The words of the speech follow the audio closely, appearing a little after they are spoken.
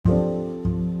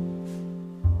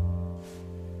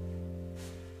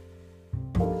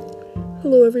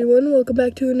Hello everyone, welcome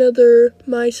back to another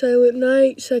My Silent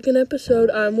Night second episode.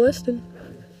 I'm Weston.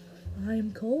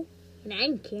 I'm Cole. And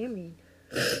I'm Cameron.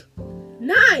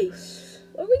 Nice!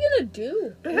 What are we gonna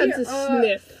do? I had to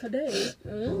sniff. Today.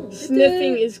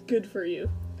 Sniffing is good for you.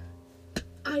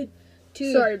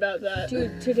 Dude, Sorry about that.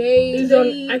 Dude, today It's on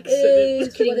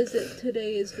accident. What is it?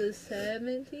 Today is the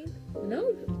 17th?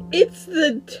 No, It's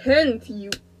the 10th, you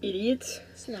idiot.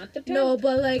 it's not the 10th. No,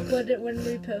 but like, when are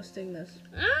we posting this?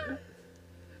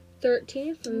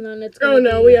 13th, and then it's gonna Oh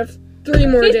no, be we have 3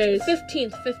 more days.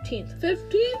 15th. 15th?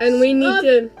 And we need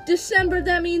to... December,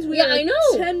 that means we Yeah, are I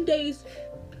know. 10 days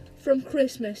from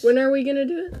Christmas. When are we gonna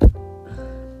do it?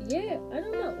 Yeah, I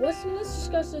don't know. Let's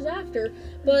discuss this after.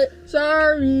 But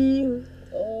Sorry.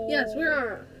 Yes, we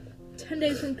are 10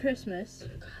 days from Christmas.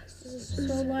 this is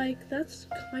So, like, that's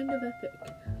kind of epic.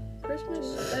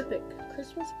 Christmas, epic.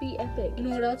 Christmas be epic. You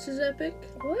know what else is epic?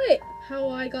 What? How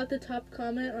I got the top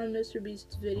comment on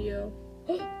MrBeast's video.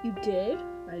 You did?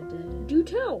 I did. Do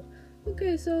tell.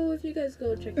 Okay, so if you guys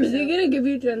go check Is it he out. gonna give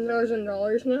you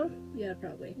 $10,000 now? Yeah,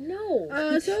 probably. No.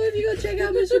 So if you go check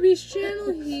out MrBeast's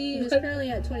channel, he is currently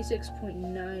at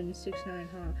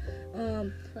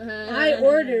 26.969, I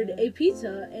ordered a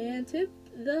pizza and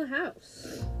tipped the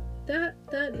house. That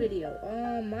video.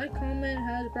 My comment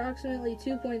has approximately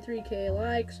 2.3k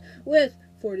likes with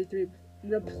 43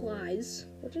 replies.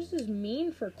 What does this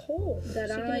mean for Cole? That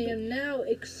Is he I gonna be- am now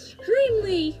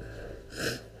extremely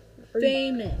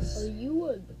famous.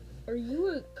 Are you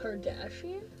a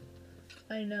Kardashian?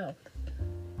 I know.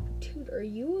 Dude, are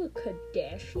you a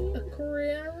Kardashian?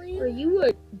 Aquarium? Are you a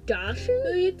Who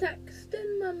Dashian? you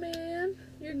texting, my man?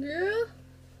 Your girl?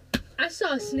 I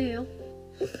saw a snail.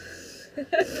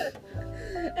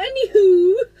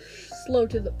 Anywho, Slow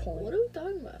to the point. what are we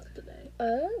talking about today?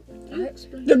 You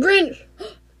explain. The Grinch!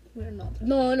 We're not.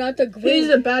 No, not the He's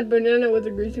Grinch. a bad banana with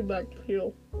a greasy black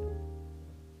peel.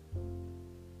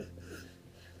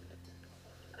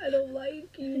 I don't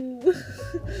like you.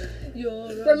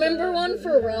 You're a Remember bad one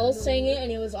banana. Pharrell sang it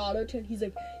and it was auto-tuned? He's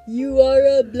like, "You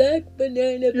are a black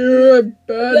banana. You're a bad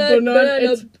Black banana.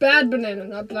 banana. It's bad banana,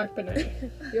 not black banana.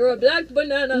 You're a black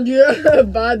banana." You're a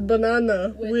bad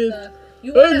banana with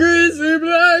You a wanna, greasy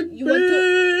black you want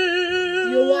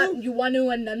peel. you want to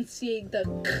enunciate the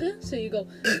k, so you go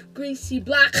greasy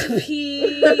black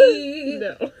pea.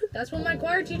 No. That's what my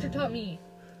choir teacher taught me.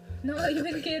 Not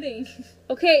even kidding.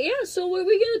 Okay, yeah, so what are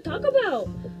we gonna talk about?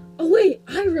 Oh, wait,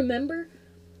 I remember.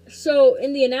 So,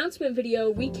 in the announcement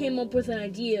video, we came up with an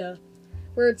idea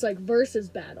where it's like versus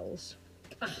battles.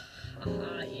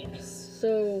 Yes.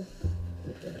 So,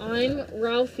 I'm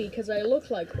Ralphie because I look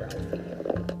like Ralphie.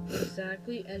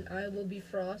 Exactly, and I will be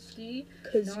Frosty.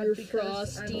 Because Not you're because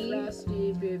Frosty. I'm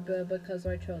Frosty, because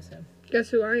I chose him. Guess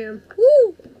who I am?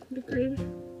 Woo! The Grinch.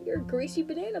 You're a greasy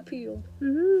banana peel.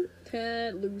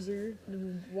 Loser.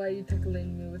 Why are you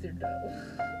tickling me with your toe?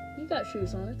 You got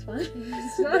shoes on, it's fine.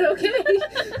 It's not okay.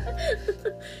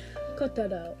 Cut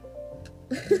that out.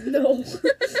 No.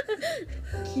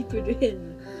 Keep it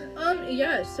in.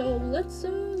 Yeah. So let's.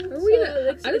 we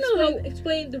gonna- I don't know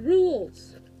Explain the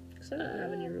rules. 'Cause I don't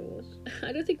have any rules.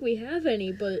 I don't think we have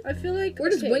any, but I feel like we're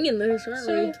just okay, winging this, aren't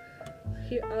So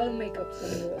here, I'll make up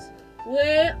some rules. We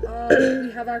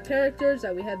have our characters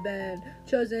that we have been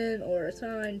chosen or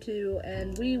assigned to,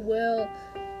 and we will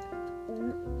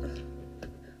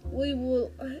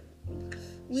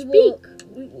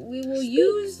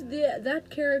use that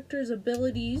character's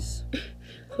abilities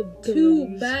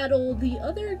to battle the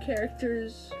other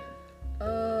characters.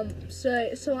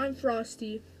 So I'm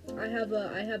Frosty. I have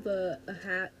a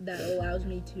hat that allows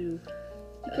me to.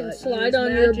 You can slide use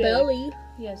on your magic. belly.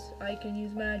 Yes, I can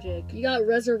use magic. You got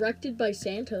resurrected by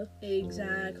Santa.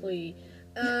 Exactly.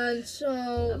 And so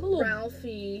I'm a little-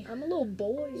 Ralphie. I'm a little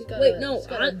boy. He's got Wait, a, no, he's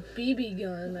got a BB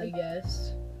gun, I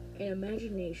guess, an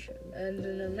imagination. and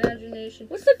an imagination.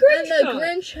 What's the Grinch And the got?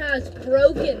 Grinch has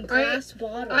broken glass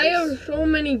bottles. I have so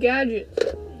many gadgets.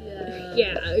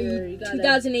 Yeah. Here, you got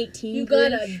 2018. You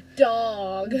got Grinch. a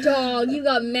dog. Dog. You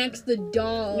got Max the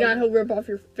dog. Yeah, he'll rip off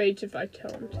your face if I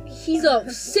tell him to. He's a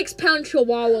 6-pound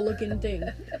chihuahua looking thing.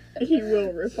 He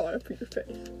will rip off your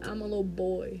face. I'm a little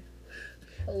boy.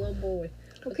 A little boy.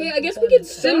 Okay, I guess we could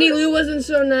start. Cindy Lou wasn't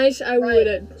so nice, I would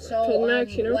have So told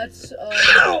Max, you know. let's.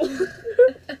 Ow!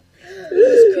 It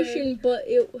was cushion, but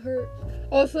it hurt.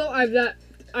 Also, I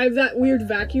have that weird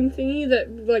vacuum thingy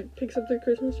that like picks up the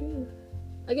Christmas tree.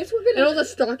 I guess we're And all gonna. the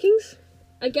stockings.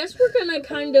 I guess we're gonna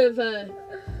kind of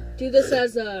do this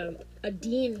as a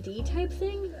D&D type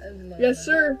thing. Yes,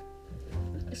 sir.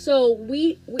 So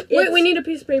we Wait, we need a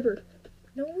piece of paper.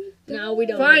 No, we don't. No, we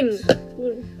don't.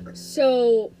 Fine.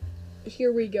 So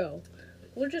here we go.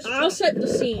 We're just. I'll set the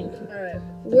scene. All right.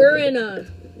 We're in a.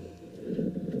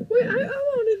 Wait, I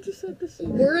wanted to set this.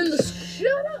 We're in the.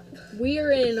 Shut up. We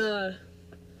are in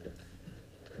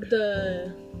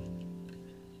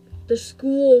the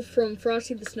school from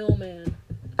Frosty the Snowman.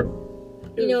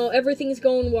 You know, everything's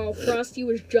going well. Frosty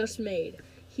was just made.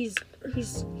 He's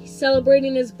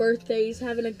celebrating his birthday. He's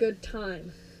having a good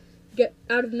time.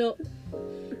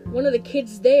 One of the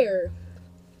kids there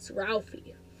is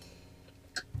Ralphie.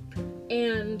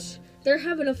 And they're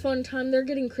having a fun time. They're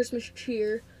getting Christmas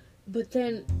cheer. But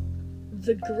then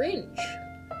the Grinch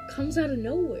comes out of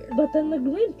nowhere. But then the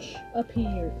Grinch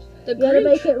appears. The You gotta Grinch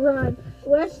make it rhyme.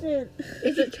 Weston.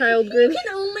 Is it Child Grinch? You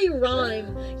can only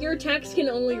rhyme. Your attacks can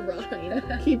only rhyme.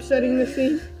 Keep setting the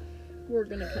scene. We're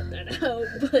gonna cut that out.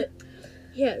 But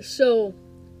yeah, so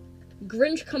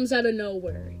Grinch comes out of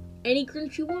nowhere. Any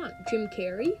Grinch you want. Jim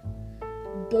Carrey,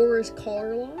 Boris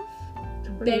Karloff,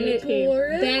 Benedict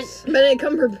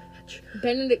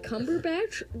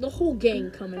Cumberbatch, the whole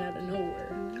gang coming out of nowhere.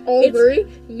 All three?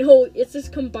 No, it's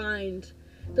just combined.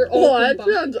 They're all That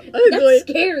combined. sounds ugly. That's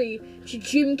scary. To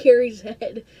Jim Carrey's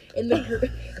head in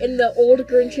the old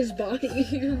Grinch's body.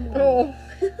 Oh.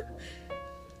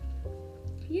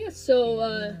 Yeah, so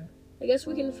I guess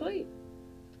we can fight.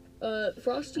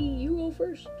 Frosty, you go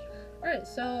first. Alright,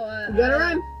 so You gotta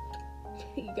rhyme.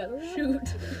 You gotta rhyme. shoot.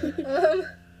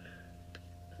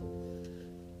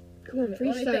 Come on, Let me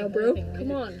freestyle, think, bro. let me think.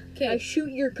 Come on. Okay. I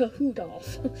shoot your Kahoot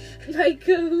off. My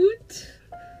Kahoot.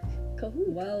 Kahoot.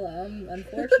 Well,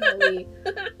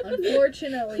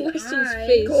 unfortunately, Weston's I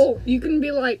face. Cool. You can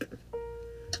be like,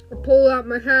 I pull out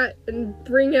my hat and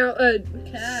bring out a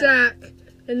Cat. sack,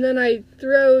 and then I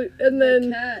throw, and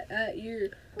then cat at your.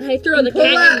 I throw the pull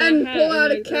cat out in and my pull hat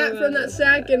out and a cat throw from out that a-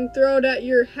 sack and throw it at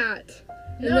your hat,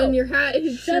 and No. then your hat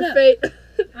hits Shut your up. face.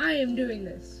 I am doing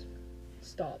this.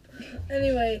 Stop.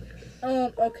 Anyway,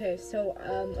 okay, so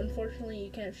unfortunately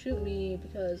you can't shoot me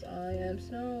because I am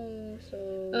snow.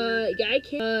 So. Yeah, I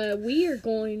can't. We are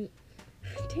going.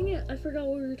 Dang it! I forgot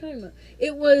what we were talking about.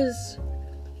 It was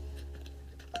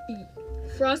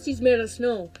Frosty's made of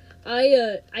snow.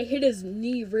 I hit his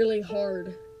knee really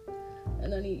hard,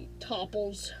 and then he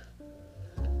topples.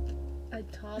 I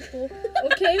topple.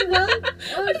 Okay, well,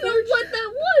 I don't know what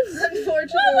that was.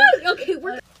 unfortunately. Okay,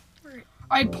 we're.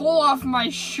 I pull off my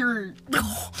shirt,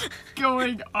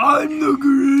 going, I'm the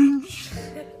Grinch.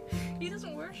 He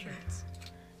doesn't wear shirts.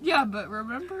 Yeah, but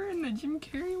remember in the Jim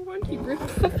Carrey one, he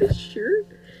ripped off his shirt,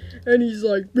 and he's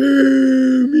like,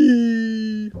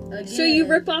 baby. So you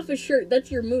rip off his shirt.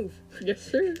 That's your move. Yes,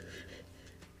 sir.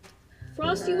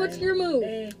 Frosty, what's your move?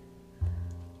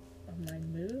 My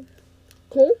move?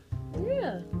 Cole,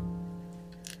 Yeah.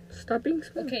 stop being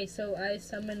smart. Okay, so I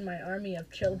summon my army of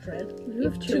children You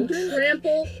have to children?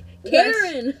 trample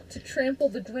Karen. to trample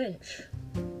the Grinch.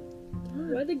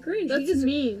 Why the Grinch? That's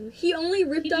mean. He only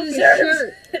ripped He off his deserves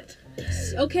shirt. it.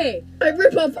 Okay, I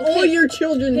rip off all Okay. your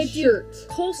children's Hey, dude. shirts.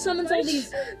 Cole summons all these.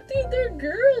 Dude, they're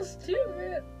girls too,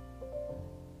 man.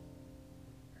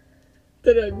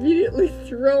 Then I immediately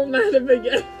throw them at him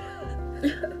again.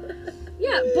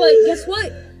 Yeah, but guess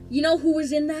what? You know who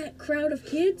was in that crowd of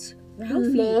kids?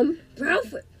 Ralphie. Mom.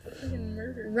 Ralphie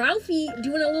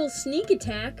doing a little sneak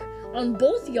attack on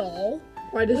both y'all.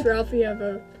 Why does Ralphie have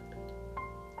a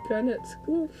gun at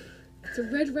school? It's a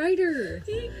Red Ryder.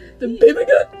 The baby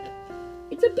gun?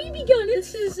 It's a BB gun.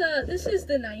 This is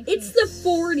the 90s. It's the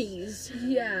 40s.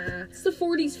 Yeah. It's the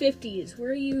 40s, 50s.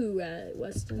 Where are you at,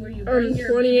 Weston? Where you bring your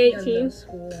 2018. BB gun to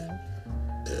school.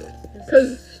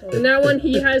 Because So- in that one,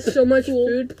 he has so much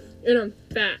food, and I'm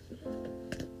fat.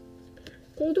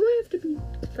 Well, do I have to be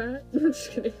fat? I'm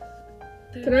just kidding.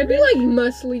 Can I be like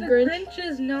muscly The Grinch? Grinch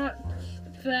is not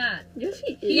fat. Yes,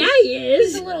 he is. Yeah, he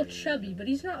He's is. a little chubby, but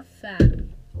he's not fat.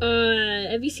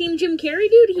 Have you seen Jim Carrey,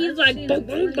 dude? He's I've like seen him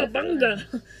ba-bunga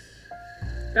bunga.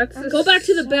 That's the Go back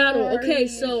to the battle. Okay,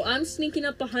 Sorry. so I'm sneaking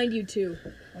up behind you two.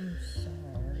 I'm sorry.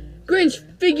 Grinch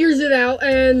figures it out,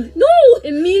 and No!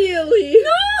 immediately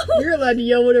No! you're allowed to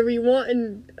yell whatever you want,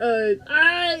 and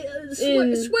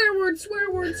Swear, swear word,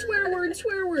 swear word, swear word,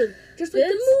 swear word. Just like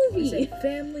This the is movie. a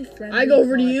family-friendly I go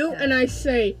over to you podcast. and I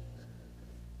say,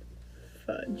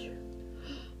 fudge.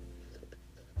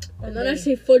 And then I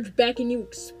say fudge back and you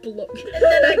explode. And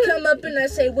then I come up and I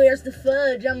say, "Where's the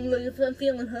fudge? I'm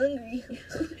feeling hungry."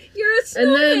 You're a And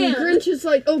snowman. then Grinch is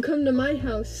like, oh, come to my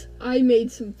house. I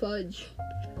made some fudge.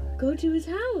 Go to his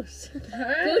house. Go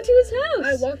Alright. to his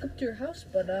house. I walk up to your house,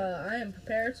 but I am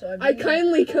prepared, so I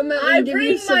kindly come out I and give you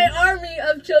bring some. my army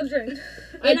of children.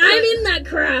 And I'm in that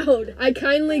crowd. I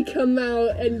kindly come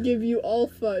out and give you all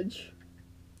fudge.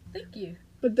 Thank you.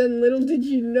 But then little did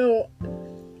you know,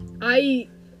 I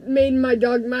made my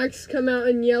dog Max come out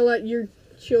and yell at your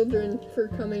children for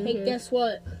coming Hey, here. guess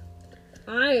what?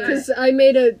 Because I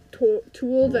made a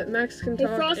tool that Max can Hey,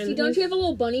 talk. Frosty, and don't you have a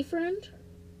little bunny friend?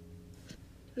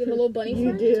 You have a little bunny You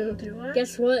friend? do. Do I?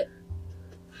 Guess what?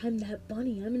 I'm that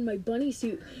bunny. I'm in my bunny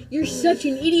suit. You're such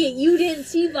an idiot. You didn't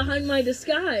see behind my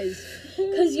disguise.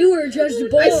 Because you were just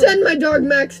bored. I send my dog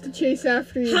Max to chase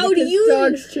after you. How do because you-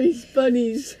 dogs chase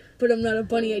bunnies? But I'm not a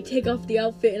bunny. I take off the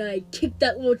outfit and I kick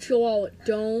that little chihuahua.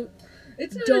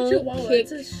 It's not Don't a chihuahua, kick-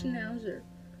 it's a schnauzer.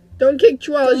 Don't kick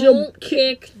chihuahuas. You'll Don't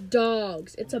kick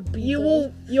dogs. It's a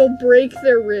beagle. You'll break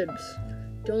their ribs.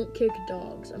 Don't kick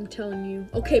dogs. I'm telling you.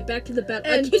 Okay, back to the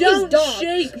battle. And I kick don't his dog.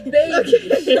 shake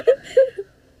babies.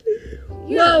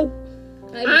 Okay. Well,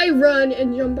 I'm- I run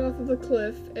and jump off of a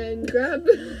cliff and grab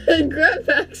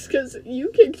Max because you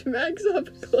kicked Max off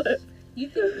a cliff. You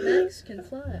think Max can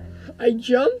fly? I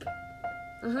jump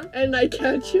Uh-huh. and I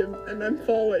catch him and I'm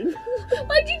falling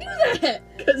Why'd you do that?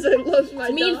 because I love my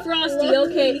Me and dog. Frosty,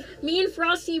 okay. Me and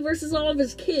Frosty versus all of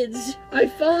his kids. I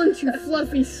fall into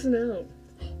fluffy snow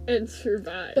and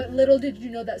survive. But little did you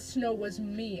know that snow was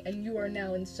me, and you are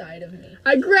now inside of me.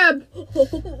 I grab.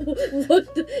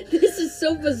 What? This is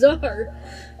so bizarre.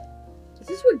 Is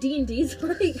this what D&D's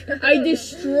like? I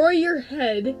destroy your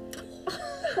head.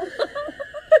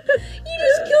 You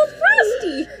just killed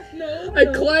Frosty. No. I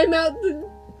climb out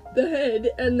the head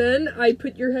and then I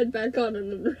put your head back on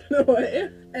and then run away.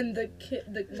 And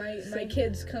my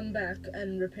kids come back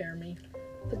and repair me.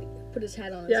 Put his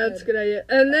hat on his Yeah, head. that's a good idea.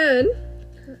 And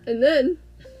then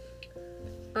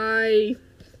I.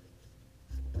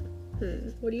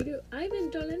 What do you do? I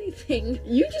haven't done anything.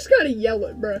 You just gotta yell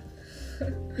it, bruh.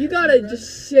 You gotta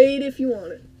just say it if you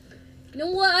want it. You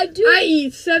know what I do? I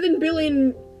eat 7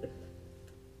 billion.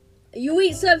 You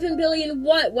eat 7 billion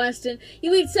what, Weston?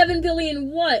 You eat 7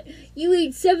 billion what? You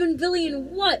eat 7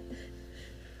 billion what?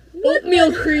 What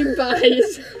Oatmeal cream pies.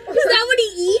 Is that what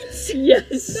he eats?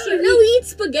 Yes. No, he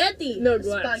eats spaghetti. No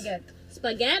glass. Spaghetti.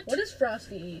 Spaghetti? What does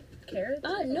Frosty eat? Carrots?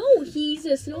 No, he's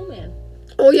a snowman.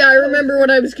 Oh yeah, I remember what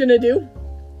I was gonna do.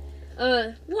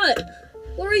 What?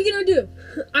 What are you gonna do?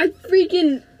 I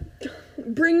freaking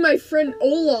bring my friend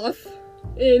Olaf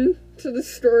in to the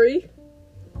story.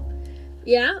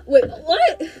 Yeah? Wait,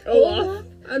 what? Olaf.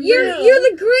 You're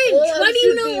the Grinch. Olaf Why do you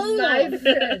should know be my Olaf?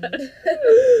 friend.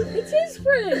 It's his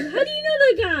friend. How do you know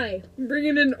that guy?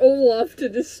 Bringing in Olaf to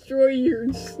destroy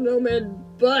your snowman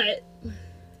butt.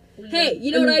 Hey,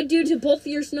 you know what I do to both of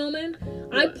your snowmen?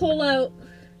 I pull out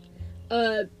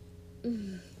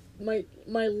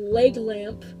my leg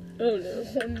lamp. Oh no.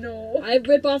 Oh no. I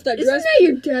rip off that Isn't dress. that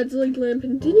your dad's leg lamp?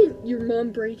 And didn't your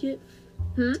mom break it?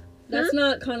 That's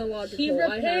not chronological. He I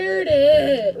have repaired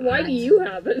it. Why do you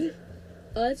have it?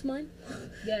 It's mine.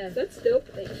 Yeah. That's dope.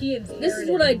 He inherited. This is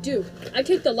what I do. I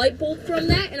take the light bulb from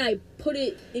that and I put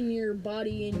it in your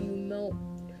body and you melt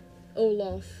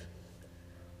Olaf.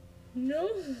 No.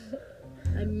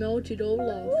 I melted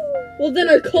Olaf. Well, then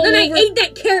I call And then over. I ate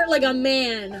that carrot like a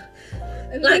man.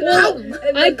 And Like, then,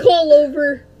 and I then- call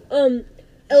over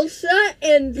Elsa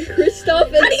and Kristoff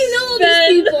and How do you know all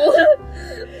Sven. these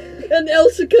people? And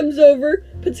Elsa comes over,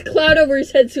 puts a cloud over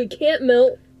his head so he can't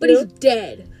melt. But he's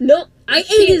dead. No. I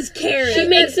ate his carrot. She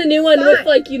makes a new one with Fine.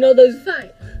 like those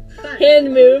Fine.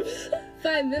 hand moves.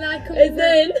 Then I come And over.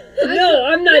 then no,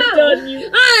 I'm not No.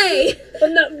 done. Hi,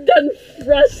 I'm not done,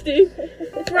 Frosty.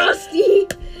 Frosty.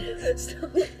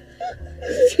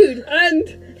 Dude, And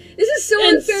this is so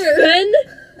and unfair.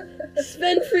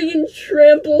 Sven freaking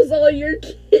tramples all your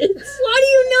kids. Why do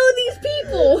you know these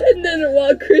people? And then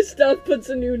while Kristoff puts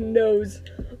a new nose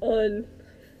on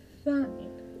Fine.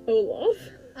 Olaf.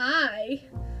 I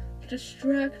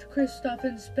distract Kristoff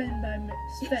and Sven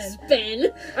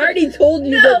Sven. I already told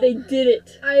you No. that they did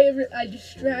it. I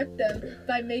distract them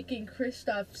by making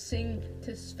Kristoff sing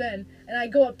to Sven, and I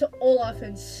go up to Olaf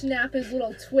and snap his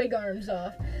little twig arms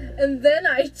off, and then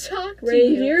I talk to you.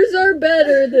 Reindeers are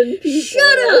better than people.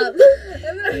 Shut up.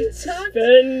 And then I talk to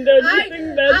Sven, don't I- you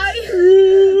think that's I-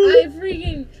 true? I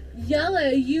freaking yell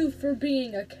at you for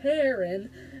being a Karen,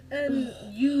 and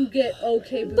you get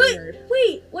okay But boomered.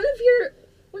 wait,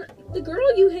 the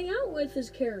girl you hang out with is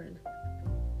Karen.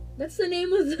 That's the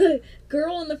name of the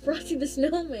girl in the Frosty the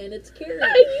Snowman. It's Karen.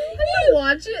 I didn't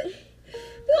watch it.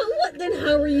 Well, what? Then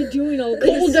how are you doing all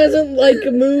Cole this? doesn't like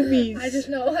movies. I just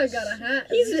know I got a hat.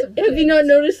 and He's, some have you not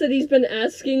noticed that he's been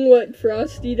asking what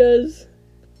Frosty does?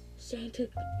 Santa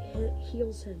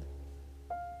heals him.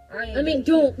 I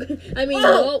Don't.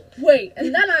 Oh, wait,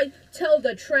 and then I tell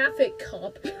the traffic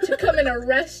cop to come and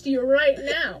arrest you right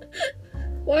now.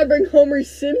 Why bring Homer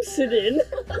Simpson in?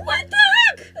 What the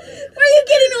heck? Where are you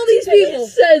getting all these He people?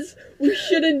 says, we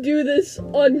shouldn't do this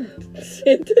on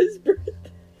Santa's birthday.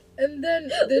 And then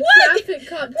the What? traffic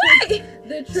cop takes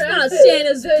the It's not traffic.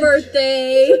 Santa's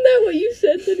birthday. Isn't that what you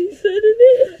said that he said in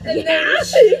it? And Yeah.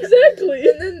 Exactly.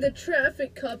 And then the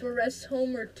traffic cop arrests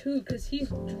Homer too because he's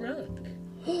drunk.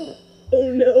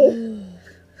 Oh no.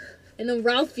 And then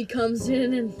Ralphie comes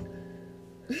in and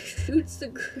shoots the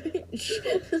Grinch.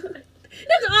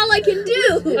 That's all I can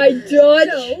do. I dodge.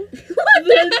 No,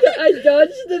 I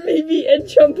dodged the BB and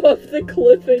jump off the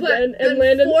cliff but again and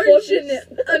landed fluffy.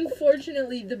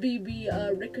 unfortunately, the BB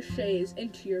ricochets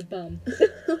into your bum.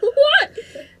 What?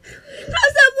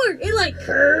 How's that work? It like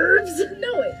curves.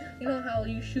 No, you know how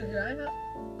you shoot your eye out?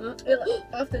 Huh?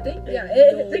 Off the thing? Yeah,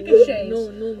 it ricochets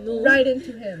No. right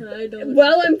into him. I don't.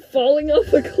 While I'm falling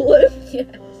off a cliff, Yes.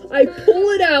 I pull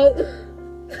it out.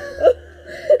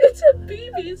 It's a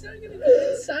BB. It's not gonna get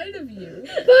inside of you.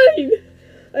 Fine.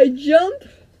 I jump.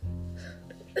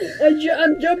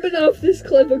 I'm jumping off this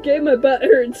cliff. Okay, my butt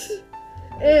hurts,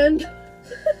 and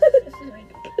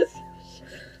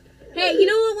Hey, you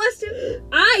know what, Weston?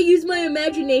 I use my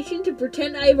imagination to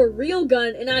pretend I have a real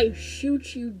gun and I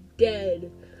shoot you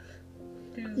dead.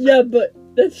 Dude. yeah, but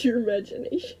that's your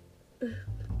imagination.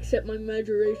 Except my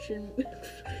maturation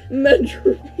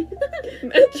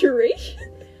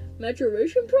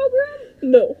Maturation? program?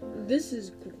 No. This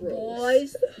is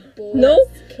gross. Boys. No.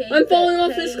 K- I'm falling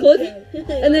off this K- cliff.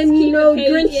 K- And then you know keep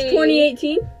it Grinch PG.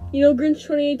 2018? You know Grinch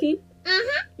 2018?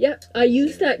 Uh-huh. Yeah, I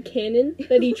used that cannon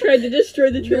that he tried to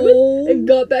destroy the tree No. with and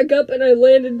got back up and I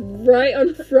landed right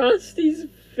on Frosty's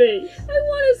face. I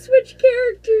want to switch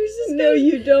characters. This No, guy-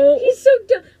 you don't. He's so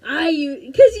dumb.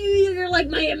 Because you're like,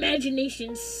 my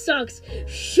imagination sucks.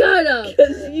 Shut up.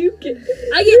 Because you can.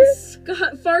 I get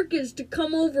Scott Farkas to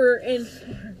come over and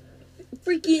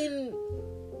freaking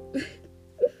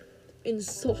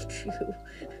insult you.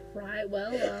 Right,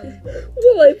 well,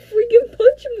 Well, I freaking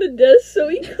punch him to death so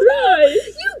he cries.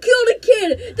 You killed a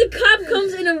kid. The cop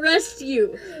comes and arrests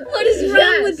you. What is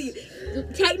wrong with you?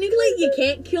 Technically, you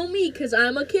can't kill me because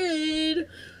I'm a kid.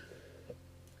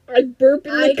 I burp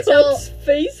in the cop's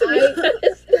face and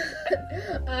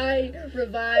I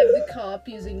revive the cop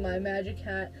using my magic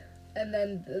hat, and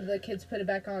then the kids put it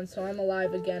back on, so I'm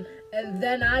alive again. And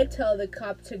then I tell the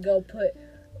cop to go put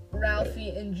Ralphie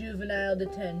in juvenile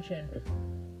detention.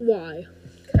 Why?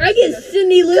 I get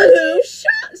Cindy Lou You Who.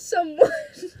 shot someone!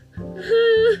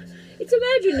 It's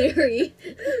imaginary.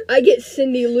 I get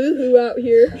Cindy Lou Who out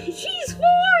here. She's 4.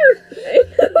 I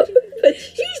know, but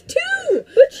She's 2.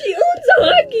 But she owns a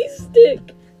hockey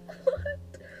stick. What?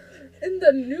 And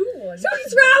the new one. So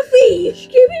does Ralphie.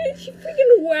 She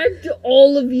freaking whacked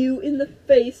all of you in the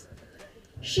face.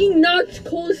 She knocked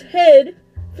Cole's head,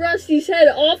 Frosty's head,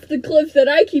 off the cliff that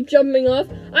I keep jumping off.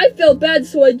 I felt bad,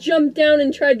 so I jumped down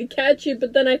and tried to catch it,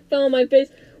 but then I fell on my face.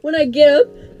 When I get up,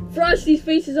 Frosty's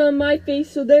face is on my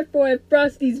face, so therefore I have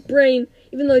Frosty's brain,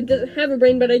 even though he doesn't have a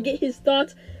brain, but I get his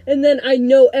thoughts, and then I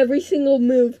know every single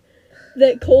move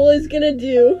that Cole is gonna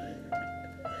do.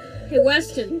 Hey,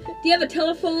 Weston, do you have a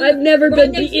telephone? I've never right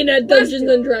been next- beaten at Dungeons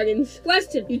and Dragons,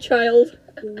 Weston, you child.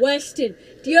 Weston,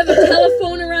 do you have a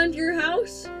telephone around your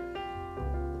house?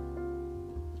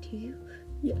 Do you?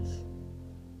 Yes.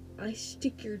 I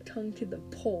stick your tongue to the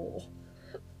pole,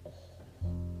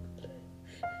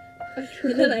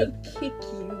 and then I kick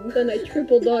you. Then I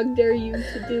triple dog dare you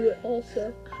to do it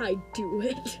also. I do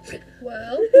it.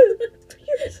 Well,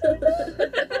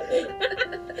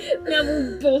 Now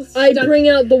we're both I stuck. bring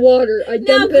out the water. I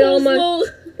Now dump it on Cole's my. mole-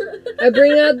 I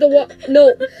bring out the water.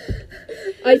 No.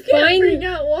 I bring find.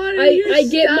 out water. I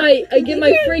get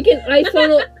my freaking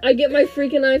iPhone. I get my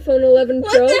freaking iPhone 11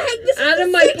 What Pro the heck? This is out the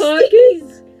of my 60s.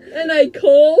 pocket, and I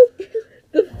call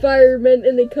the firemen,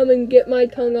 and they come and get my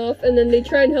tongue off, and then they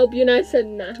try and help you, and I said,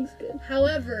 nah, he's good.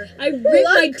 However, I rip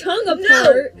my tongue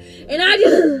apart, and I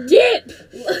just dip.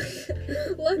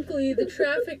 luckily, the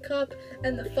traffic cop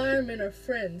and the firemen are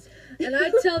friends. And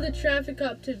I tell the traffic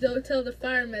cop to go tell the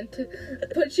firemen to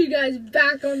put you guys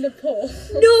back on the pole.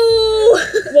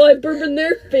 No! Well, I burp in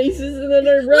their faces, and then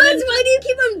I run. What? in- Why do you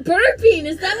keep on burping?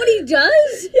 Is that what he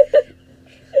does?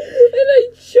 And I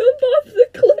jump off the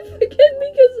cliff again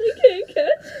because I can't catch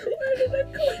it. Where did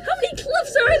I go? How many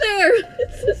cliffs are there?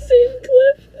 It's the same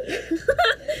cliff.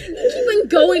 You keep on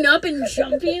going up and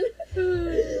jumping.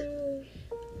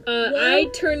 I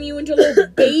turn you into little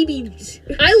babies.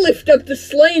 I lift up the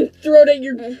sleigh and throw it at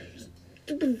your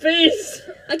stupid face.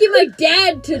 I get my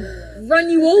dad to run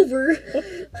you over.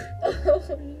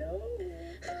 Oh no.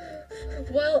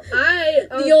 Well, I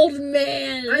The old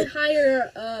man. I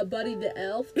hire Buddy the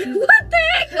elf to What the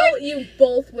heck? pelt you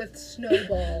both with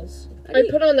snowballs. I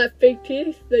put on that fake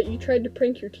teeth that you tried to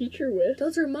prank your teacher with.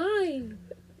 Those are mine.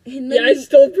 And Yeah, then I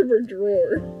stole from her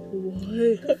drawer.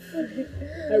 What?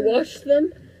 I washed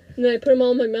them, and then I put them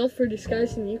all in my mouth for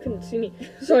disguise, and you couldn't see me.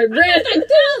 So I ran. I'm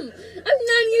dumb. I'm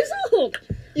 9 years old.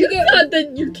 You thought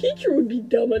that your teacher would be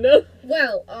dumb enough.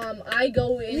 Well, I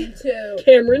go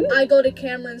Cameron? to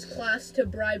Cameron's class to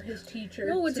bribe his teacher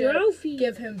No, it's to Ralphie.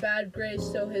 give him bad grades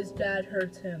so his dad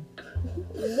hurts him.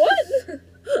 What?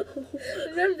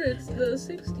 Remember, it's the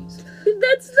 60s.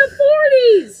 That's the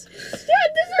 40s. Dad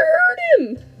doesn't hurt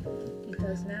him. He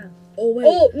does now. Oh wait.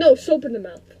 Oh, no, soap in the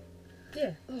mouth.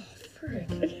 Yeah. Oh, frick.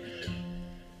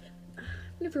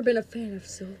 Never been a fan of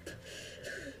soap.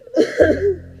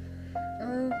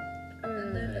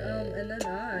 And then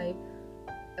I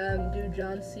do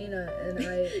John Cena, and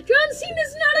I John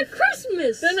Cena's not a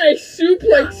Christmas. Then I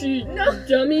suplex you, No.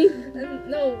 dummy. and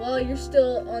no, while you're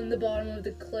still on the bottom of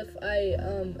the cliff, I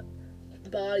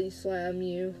body slam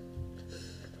you.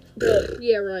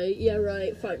 Yeah, right. Yeah,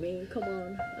 right. Fight me. Come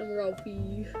on. I'm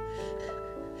Ralphie.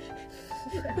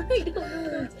 I don't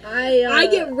know. I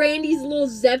get Randy's little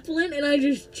Zeppelin and I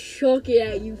just chuck it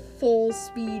at you full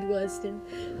speed, Weston.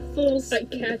 Full I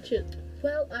speed. catch it.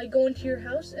 Well, I go into your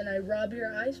house and I rob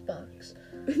your icebox.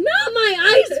 Not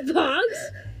my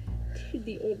icebox! Dude,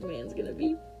 the old man's gonna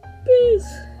be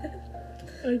pissed.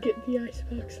 I get the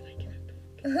icebox and I give it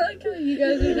I like how you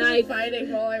guys are Nice. just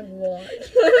fighting while I watch.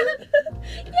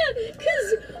 Yeah,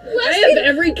 because I have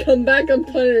every comeback on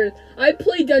planet Earth. I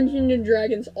play Dungeons and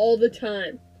Dragons all the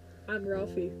time. I'm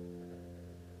Ralphie.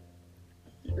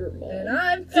 Your mom. And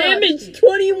I'm Damage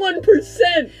Frosty. 21%.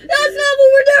 That's not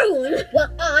what we're doing!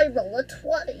 Well, I roll a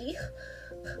 20.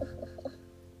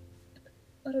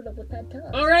 I don't know what that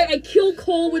does. Alright, I kill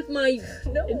Cole with my...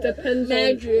 No, It depends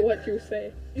Magic. on what you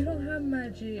say. you don't have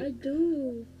magic. I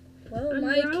do. Well, I'm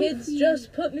my kids Ralphie.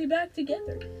 just put me back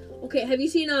together. Okay, have you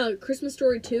seen Christmas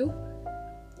Story 2?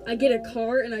 I get a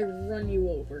car and I run you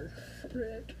over.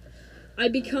 Frick. I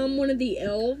become one of the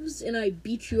elves and I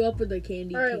beat you up with a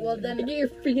candy Alright, cane. well I then, get your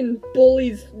freaking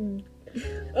bully's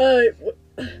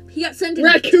He got sent to...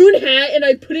 raccoon hat and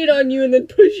I put it on you and then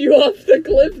push you off the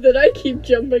cliff that I keep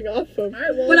jumping off of.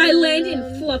 alright, well, But I then, land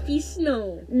in fluffy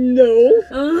snow. No.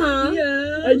 Uh-huh.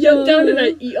 Yeah. I jump down and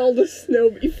I eat all the snow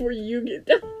before you get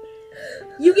down.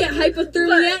 You get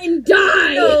hypothermia and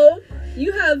die! No,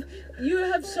 you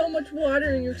have so much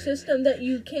water in your system that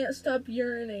you can't stop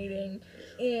urinating,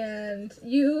 and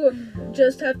you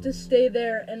just have to stay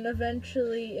there, and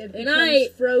eventually it becomes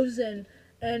frozen,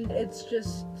 and it's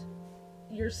just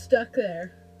you're stuck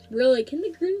there. Really? Can the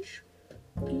Grinch...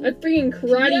 I freaking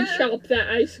karate Yeah. chop that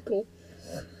icicle.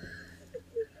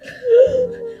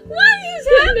 What is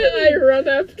And then I happening? run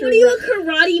after What are you, a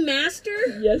karate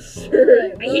master? Yes,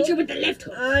 sir. I hit you with the left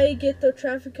hook. I get the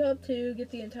traffic cop to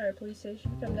get the entire police station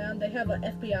to come down. They have an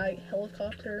FBI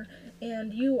helicopter,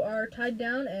 and you are tied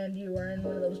down, and you are in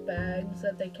one of those bags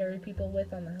that they carry people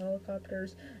with on the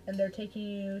helicopters, and they're taking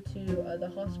you to the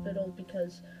hospital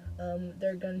because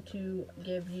they're going to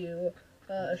give you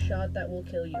a shot that will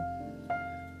kill you.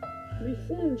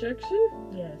 Lethal injection?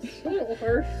 Yes. A little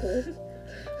harsh.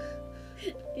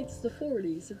 It's the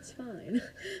 40s, it's fine.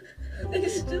 They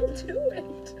still do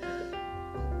it.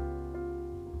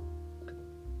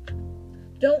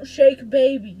 Don't shake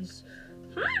babies.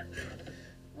 Huh?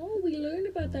 Oh, we learned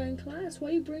about that in class. Why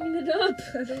are you bringing it up?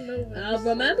 I don't know.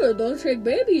 Remember, don't shake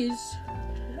babies.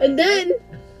 And then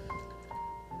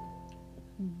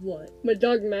What? my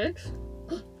dog Max,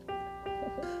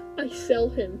 I sell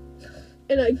him,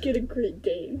 and I get a Great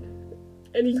Dane,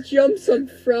 and he jumps on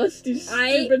Frosty's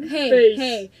stupid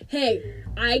face. Hey,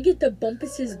 I get the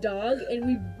Bumpus's dog,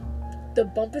 and the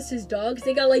Bumpus's dogs,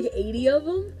 they got like 80 of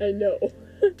them. I know.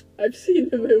 I've seen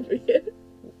the movie.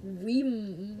 We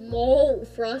maul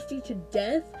Frosty to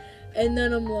death, and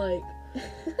then I'm like,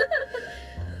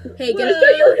 hey, I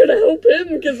thought you were gonna help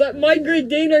him because my Great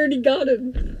Dane already got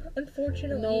him.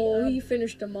 Unfortunately, no, he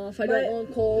finished him off. I don't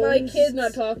want Cole. my He's kids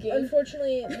not talking.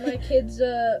 Unfortunately, my kids,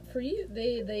 for you,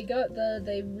 they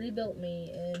rebuilt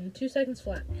me in 2 seconds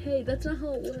flat. Hey, that's not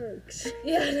how it works.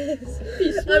 Yeah, it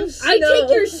is. I take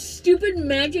your stupid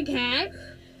magic hat,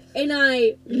 and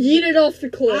I Yeet it off the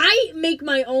cliff. I make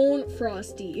my own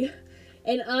Frosty,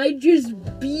 and I just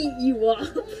beat you up.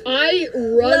 I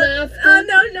run after.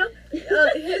 No.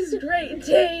 His Great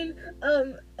Dane,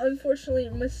 unfortunately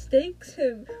mistakes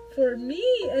him for me,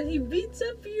 and he beats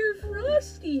up your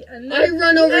Frosty. And I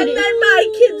run over. and to- then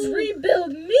my kids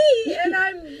rebuild me, and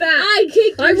I'm back. I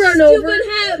take your I run stupid over.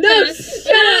 hat No, back,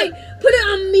 shut and I put it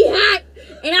on me hat,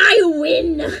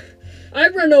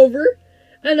 over,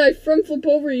 and I front flip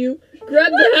over you,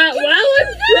 grab the hat while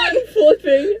I'm front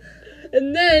flipping,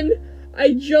 and then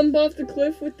I jump off the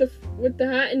cliff with the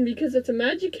hat, and because it's a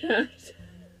magic hat,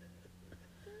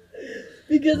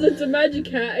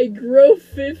 I grow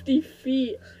 50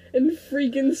 feet and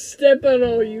freaking step on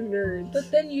all you nerds. But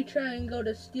then you try and go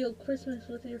to steal Christmas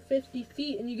with your 50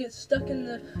 feet and you get stuck in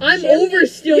the I'm chimney. over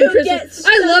stealing Christmas.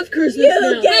 I love Christmas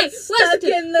now. Get stuck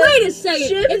in the Wait a second.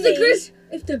 chimney.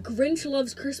 If the Grinch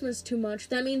loves Christmas too much,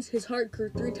 that means his heart grew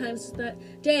 3 times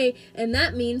that day, and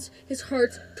that means his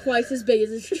heart's twice as big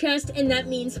as his chest, and that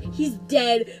means he's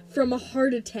dead from a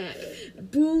heart attack.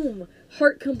 Boom.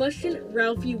 Heart combustion,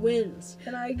 Ralphie wins.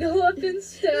 And I go up and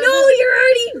stab. No, you're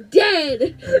already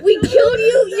dead. We killed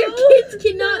you. Your kids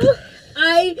cannot.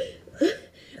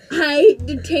 I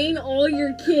detain all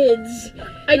your kids.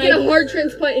 I get a heart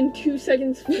transplant in 2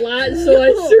 seconds flat, so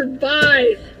I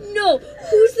survive. No,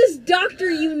 who's this doctor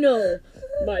you know?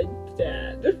 My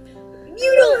dad.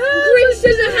 You don't. Grinch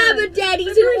doesn't have a dad.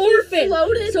 He's an orphan.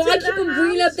 So I keep him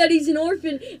bringing up that he's an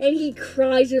orphan, and he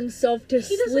cries himself to He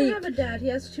sleep. doesn't have a dad. He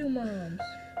has 2 moms.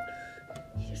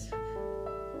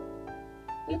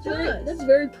 That's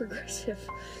very progressive.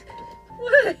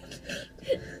 What?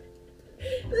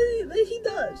 He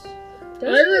does.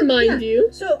 I remind you.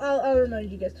 So I'll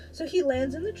remind you guys. So he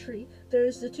lands in the tree.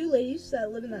 There's the 2 ladies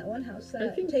that live in that one house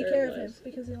that take care of him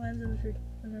because he lands in the tree.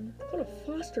 Remember? What a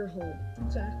foster home.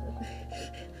 Exactly.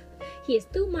 He has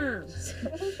 2 moms.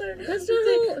 That's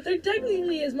they're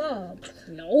technically his mom.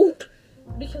 No.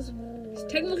 Because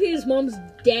Technically his mom's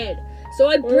dead. So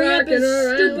I bring up his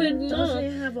stupid he mom.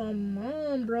 doesn't have a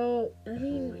mom, bro. I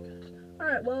mean,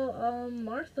 Alright, well,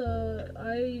 Martha,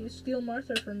 I steal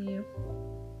Martha from you.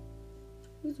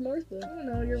 who's Martha? I don't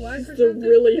know, your wife or The something?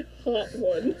 really hot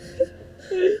one.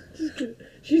 Just kidding.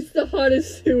 She's the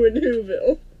hottest Sue in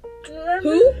Whoville. Remember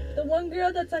Who? the one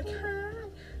girl that's like, hi.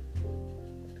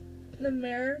 The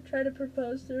mayor tried to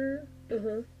propose to her.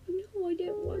 No, I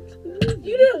didn't watch the movie.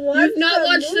 You didn't watch You've not that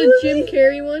watched movie? the Jim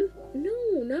Carrey one?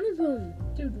 No, none of them.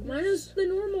 Dude, Mine is the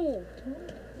normal.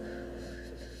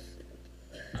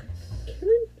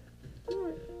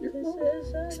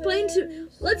 Explain to.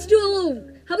 Let's do a little.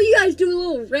 How about you guys do a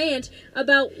little rant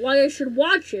about why I should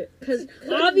watch it? Because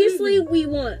obviously we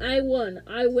won. I won.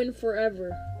 I win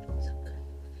forever.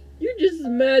 You're just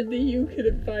mad that you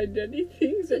couldn't find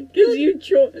anything because you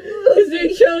chose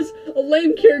a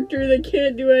lame character that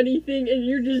can't do anything, and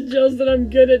you're just jealous that I'm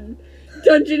good at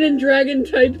Dungeon and Dragon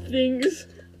type things.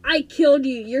 I killed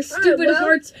you. Your stupid well,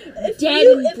 heart's dead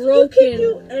and broken. If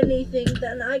you can do anything,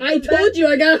 then I told you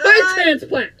I got a heart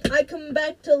transplant. I come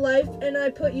back to life and I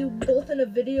put you both in a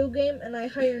video game and I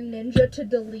hire Ninja to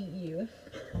delete you.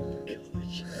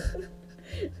 Gosh.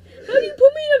 How do you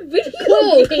put me in a video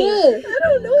Cole, game? Cole. I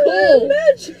don't know. Cole.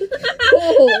 Imagine.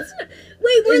 Cole.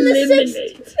 Wait, we're in the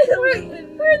Eliminate. 60s.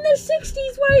 We're in the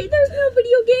 60s. Why? There's no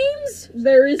video games.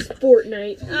 There is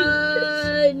Fortnite.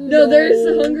 No, there is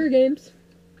the Hunger Games.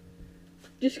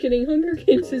 Just kidding. Hunger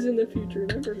Games is in the future.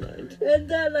 Never mind. And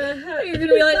then You're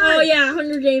gonna be like, oh yeah,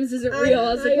 Hunger Games isn't real.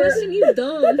 I was like, listen, you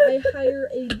dumb. I hire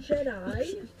a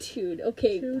Jedi. Dude,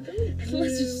 okay.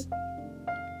 Let's just.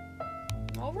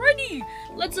 Alrighty.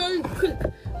 Let's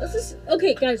just.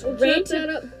 Okay, guys, rant that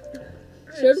up.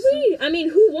 Should we? I mean,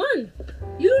 who won?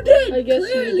 You did. I guess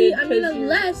clearly. you did. I mean,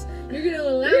 unless you're gonna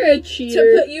allow You're a me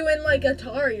cheater. to put you in like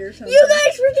Atari or something. You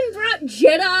guys freaking brought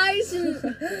Jedis and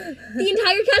the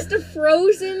entire cast of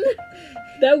Frozen.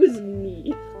 That was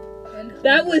me. And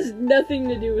That was nothing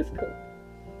to do with Cole.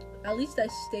 at least I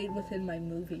stayed within my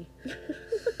movie.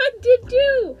 I did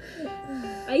too.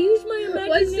 I used my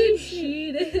Wasn't imagination.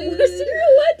 cheated. You're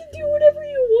allowed to do whatever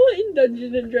you want in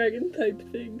Dungeon and Dragon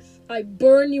type things. I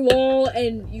burn you all,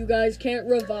 and you guys can't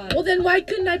revive. Well, then why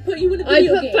couldn't I put you in a I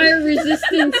video put game? fire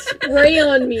resistant spray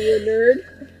on me, you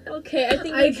nerd. Okay, I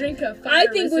think I drink a fire I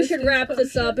think we should resistant wrap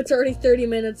this potion. up. It's already 30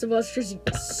 minutes of us just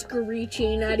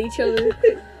screeching at each other.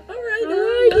 Alright,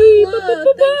 Alrighty,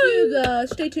 thank you.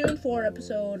 Stay tuned for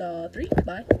episode 3.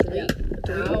 Bye. 3. Yeah.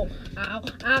 Ow, ow,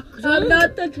 ow. I'm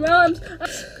not the drums.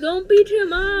 Don't beat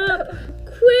him up.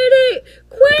 Quit it.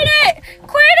 Quit it.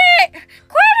 Quit it.